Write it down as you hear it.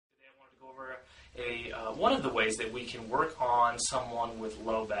one of the ways that we can work on someone with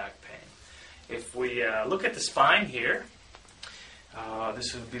low back pain. If we look at the spine here,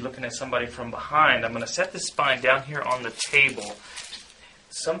 this would be looking at somebody from behind. I'm going to set the spine down here on the table.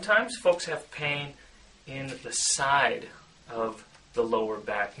 Sometimes folks have pain in the side of the lower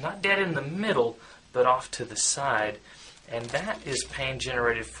back, not dead in the middle, but off to the side. And that is pain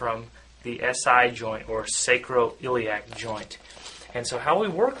generated from the SI joint, or sacroiliac joint. And so how we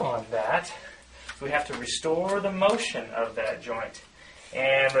work on that, we have to restore the motion of that joint.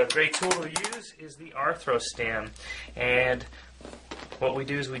 And a great tool to use is the arthrostem. And what we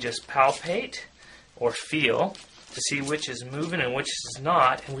do is we just palpate or feel to see which is moving and which is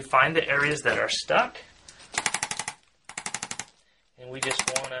not. And we find the areas that are stuck. And we just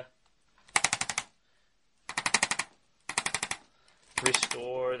want to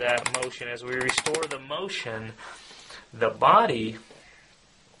restore that motion. As we restore the motion, the body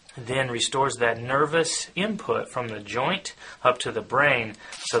then restores that nervous input from the joint up to the brain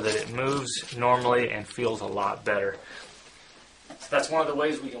so that it moves normally and feels a lot better. So that's one of the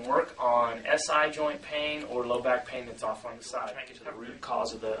ways we can work on SI joint pain or low back pain that's off on the side. Trying to get to the root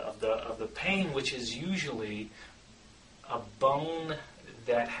cause of the pain, which is usually a bone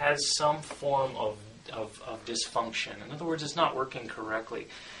that has some form of dysfunction. In other words, it's not working correctly.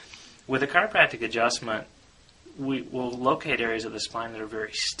 With a chiropractic adjustment, we will locate areas of the spine that are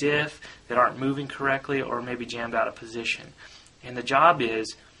very stiff, that aren't moving correctly, or maybe jammed out of position. And the job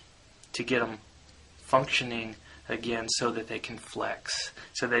is to get them functioning again so that they can flex,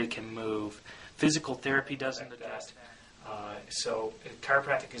 so they can move. Physical therapy doesn't do that. So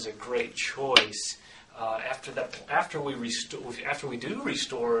chiropractic is a great choice. After we do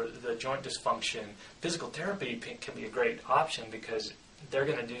restore the joint dysfunction, physical therapy can be a great option because they're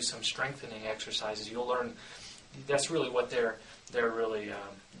going to do some strengthening exercises. You'll learn. That's really what they're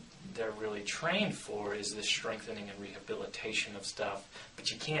really trained for, is the strengthening and rehabilitation of stuff.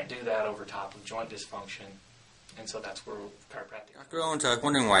 But you can't do that over top of joint dysfunction, and so that's where chiropractic. Dr. Owens, I was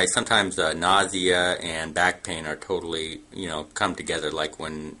wondering why sometimes nausea and back pain are totally come together, like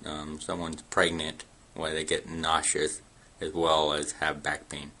when someone's pregnant, why they get nauseous as well as have back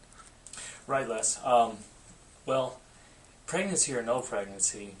pain. Right, Les. Well, pregnancy or no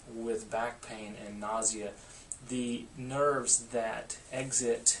pregnancy, with back pain and nausea, the nerves that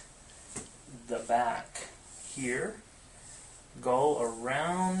exit the back here go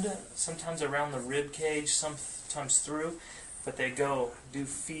around, sometimes around the rib cage, sometimes through, but they do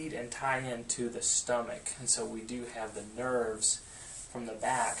feed and tie into the stomach. And so we do have the nerves from the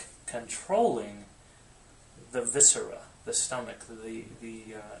back controlling the viscera, the stomach, the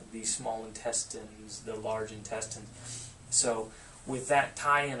small intestines, the large intestines. So with that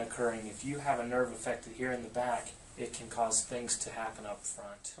tie-in occurring, if you have a nerve affected here in the back, it can cause things to happen up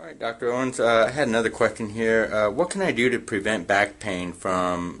front. All right, Dr. Owens, I had another question here. What can I do to prevent back pain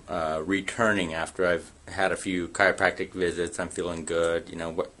from returning after I've had a few chiropractic visits? I'm feeling good.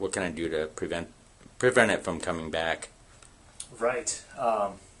 What can I do to prevent it from coming back? Right.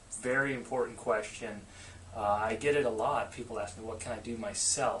 Very important question. I get it a lot. People ask me, what can I do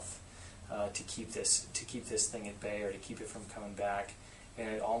myself to keep this thing at bay, or to keep it from coming back? And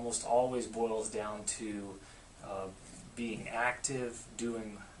it almost always boils down to being active,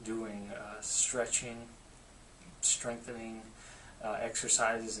 doing stretching, strengthening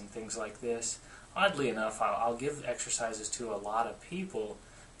exercises and things like this. Oddly enough, I'll give exercises to a lot of people,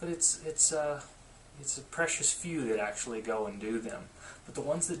 but it's a precious few that actually go and do them. But the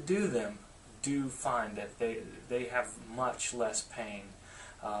ones that do them do find that they have much less pain.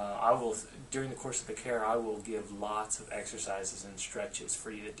 I will, during the course of the care, I will give lots of exercises and stretches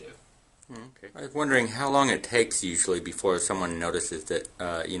for you to do. Okay. I was wondering how long it takes usually before someone notices that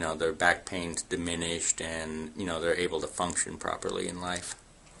their back pain's diminished and they're able to function properly in life.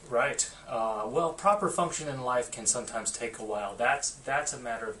 Right. Well, proper function in life can sometimes take a while. That's a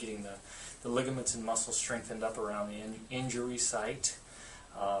matter of getting the ligaments and muscles strengthened up around the injury site.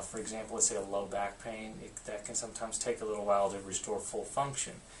 For example, let's say a low back pain, that can sometimes take a little while to restore full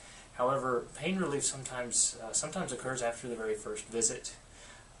function. However, pain relief sometimes occurs after the very first visit.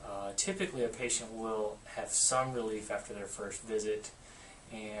 Typically, a patient will have some relief after their first visit,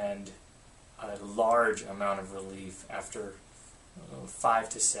 and a large amount of relief after 5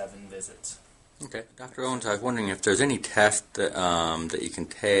 to 7 visits. Okay, Dr. Owens, I was wondering if there's any test that you can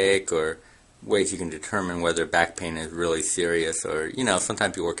take, or ways you can determine whether back pain is really serious, or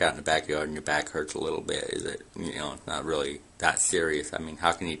sometimes you work out in the backyard and your back hurts a little bit. Is it it's not really that serious? I mean,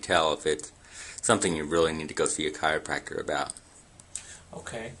 how can you tell if it's something you really need to go see a chiropractor about?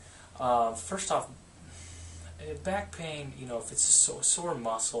 Okay. First off, Back pain, if it's a sore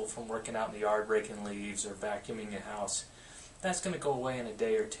muscle from working out in the yard, raking leaves, or vacuuming your house, that's going to go away in a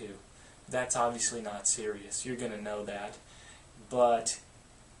day or two. That's obviously not serious. You're going to know that. But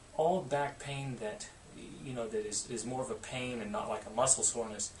all back pain that that is more of a pain and not like a muscle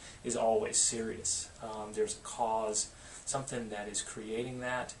soreness is always serious. There's a cause, something that is creating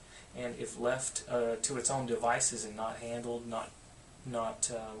that, and if left to its own devices and not handled, not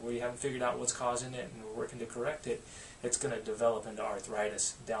where you haven't figured out what's causing it and we're working to correct it, it's going to develop into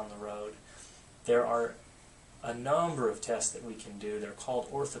arthritis down the road. There are a number of tests that we can do. They're called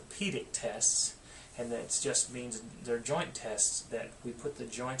orthopedic tests, and that just means they're joint tests that we put the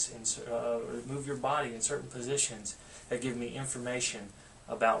joints in, or move your body in certain positions that give me information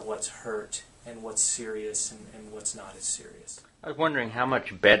about what's hurt and what's serious and what's not as serious. I was wondering how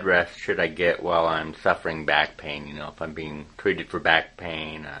much bed rest should I get while I'm suffering back pain? If I'm being treated for back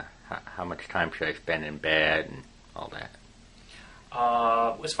pain, how much time should I spend in bed and all that?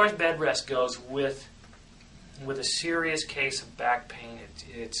 As far as bed rest goes, with a serious case of back pain,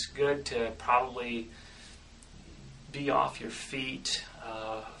 it's good to probably be off your feet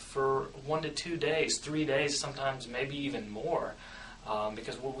for 1 to 2 days, 3 days, sometimes maybe even more.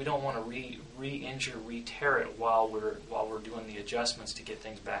 Because we don't want to re-injure, re-tear it while we're doing the adjustments to get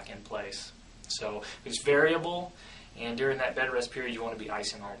things back in place. So it's variable, and during that bed rest period, you want to be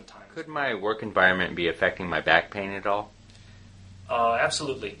icing all the time. Could my work environment be affecting my back pain at all?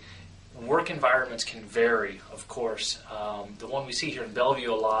 Absolutely. Work environments can vary, of course. The one we see here in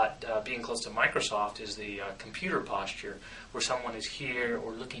Bellevue a lot, being close to Microsoft, is the computer posture, where someone is here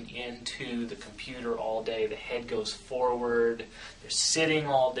or looking into the computer all day. The head goes forward. They're sitting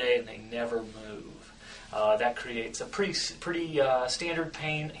all day and they never move. That creates a pretty standard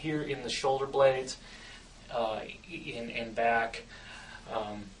pain here in the shoulder blades, in back,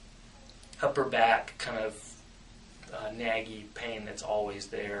 upper back, kind of naggy pain that's always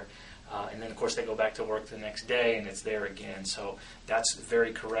there. And then, of course, they go back to work the next day, and it's there again. So that's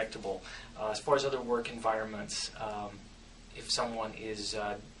very correctable. As far as other work environments, if someone is,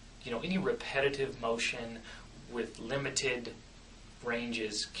 any repetitive motion with limited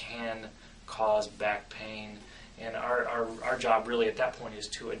ranges can cause back pain. And our job really at that point is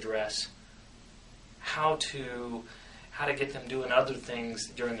to address how to get them doing other things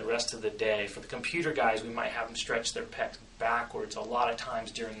during the rest of the day. For the computer guys, we might have them stretch their pecs backwards a lot of times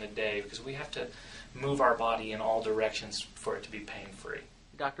during the day because we have to move our body in all directions for it to be pain-free.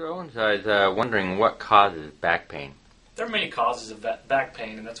 Dr. Owens, I was wondering what causes back pain. There are many causes of back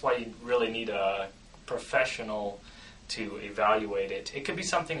pain, and that's why you really need a professional to evaluate it. It could be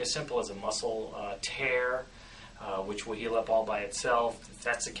something as simple as a muscle tear, which will heal up all by itself. If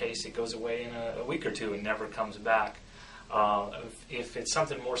that's the case, it goes away in a week or two and never comes back. If it's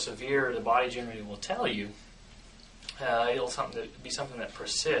something more severe, the body generally will tell you. It'll be something that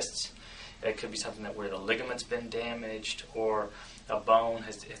persists. It could be something where the ligament's been damaged, or a bone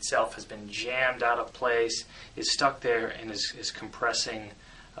itself has been jammed out of place, is stuck there, and is compressing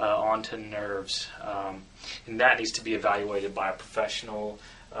onto nerves. And that needs to be evaluated by a professional,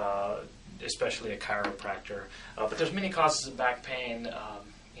 especially a chiropractor. But there's many causes of back pain.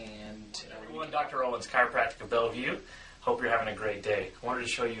 Everyone, Dr. Owens, chiropractic of Bellevue. Hope you're having a great day. I wanted to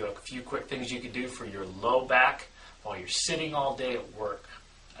show you a few quick things you can do for your low back while you're sitting all day at work.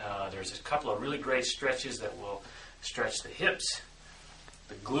 There's a couple of really great stretches that will stretch the hips,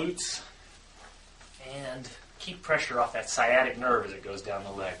 the glutes, and keep pressure off that sciatic nerve as it goes down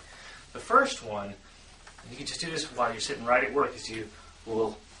the leg. The first one, and you can just do this while you're sitting right at work, is you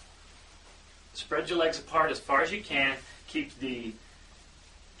will spread your legs apart as far as you can. Keep the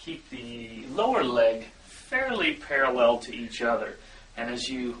lower leg fairly parallel to each other, and as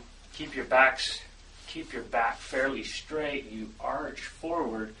you keep your back fairly straight, you arch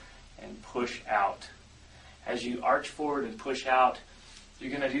forward and push out. As you arch forward and push out,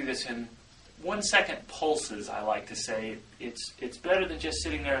 you're going to do this in 1 second pulses, I like to say. It's better than just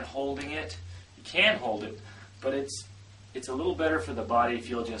sitting there and holding it. You can hold it, but it's a little better for the body if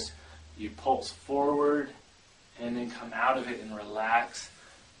you pulse forward and then come out of it and relax.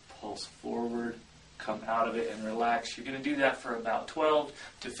 Pulse forward, come out of it and relax. You're going to do that for about 12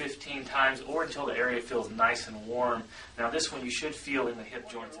 to 15 times, or until the area feels nice and warm. Now this one you should feel in the hip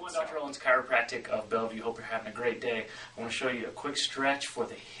joints. Dr. Owens, chiropractic of Bellevue. Hope you're having a great day. I want to show you a quick stretch for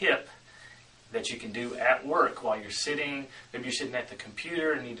the hip that you can do at work while you're sitting. Maybe you're sitting at the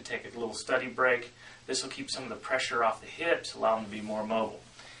computer and need to take a little study break. This will keep some of the pressure off the hips, allow them to be more mobile.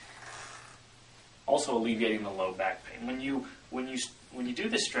 Also alleviating the low back pain. When you do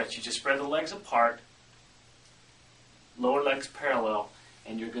this stretch, you just spread the legs apart, lower legs parallel,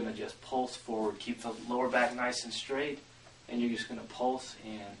 and you're going to just pulse forward. Keep the lower back nice and straight, and you're just going to pulse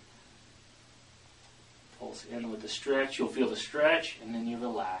in. Pulse in with the stretch. You'll feel the stretch, and then you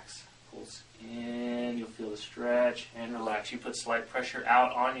relax. Pulse in, you'll feel the stretch, and relax. You put slight pressure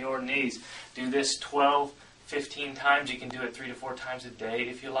out on your knees. Do this 12, 15 times. You can do it 3 to 4 times a day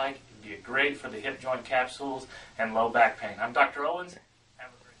if you like. It'd be great for the hip joint capsules and low back pain. I'm Dr. Owens.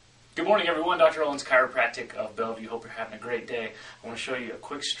 Good morning, everyone. Dr. Owens, chiropractic of Bellevue. Hope you're having a great day. I want to show you a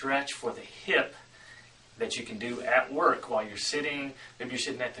quick stretch for the hip that you can do at work while you're sitting. Maybe you're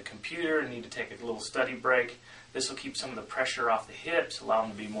sitting at the computer and need to take a little study break. This will keep some of the pressure off the hips, allow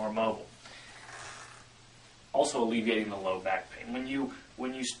them to be more mobile. Also alleviating the low back pain. When you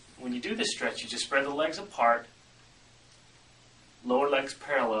do this stretch, you just spread the legs apart, lower legs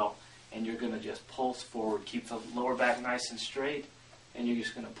parallel, and you're going to just pulse forward. Keep the lower back nice and straight, and you're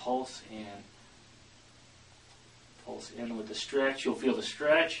just going to pulse in. Pulse in with the stretch. You'll feel the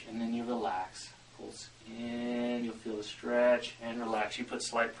stretch, and then you relax. Pulse in, you'll feel the stretch, and relax. You put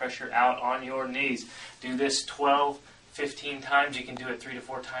slight pressure out on your knees. Do this 12, 15 times. You can do it 3 to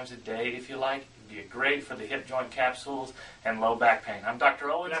 4 times a day if you like. It'd be great for the hip joint capsules and low back pain. I'm Dr.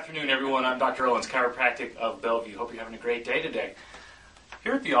 Owens. Good afternoon, everyone. I'm Dr. Owens, chiropractic of Bellevue. Hope you're having a great day today.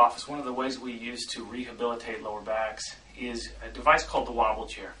 Here at the office, one of the ways we use to rehabilitate lower backs is a device called the wobble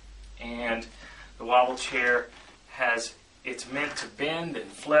chair. And the wobble chair it's meant to bend and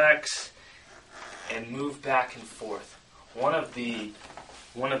flex and move back and forth. One of the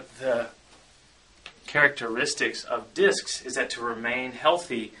characteristics of discs is that to remain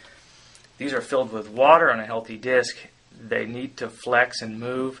healthy, these are filled with water on a healthy disc. They need to flex and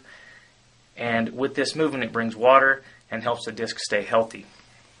move, and with this movement it brings water and helps the disc stay healthy.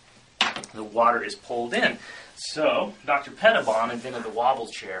 The water is pulled in. So Dr. Pettibon invented the wobble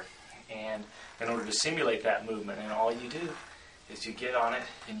chair, and in order to simulate that movement, and all you do is you get on it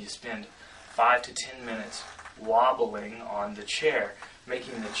and you spend 5 to 10 minutes wobbling on the chair,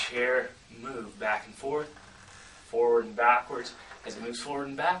 making the chair move back and forth, forward and backwards. As it moves forward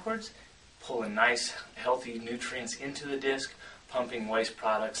and backwards, pulling nice, healthy nutrients into the disc, pumping waste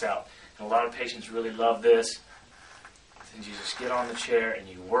products out. And a lot of patients really love this. And you just get on the chair and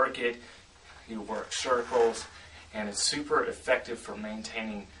you work it, you work circles, and it's super effective for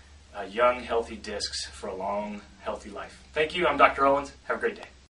maintaining young, healthy discs for a long, healthy life. Thank you. I'm Dr. Owens. Have a great day.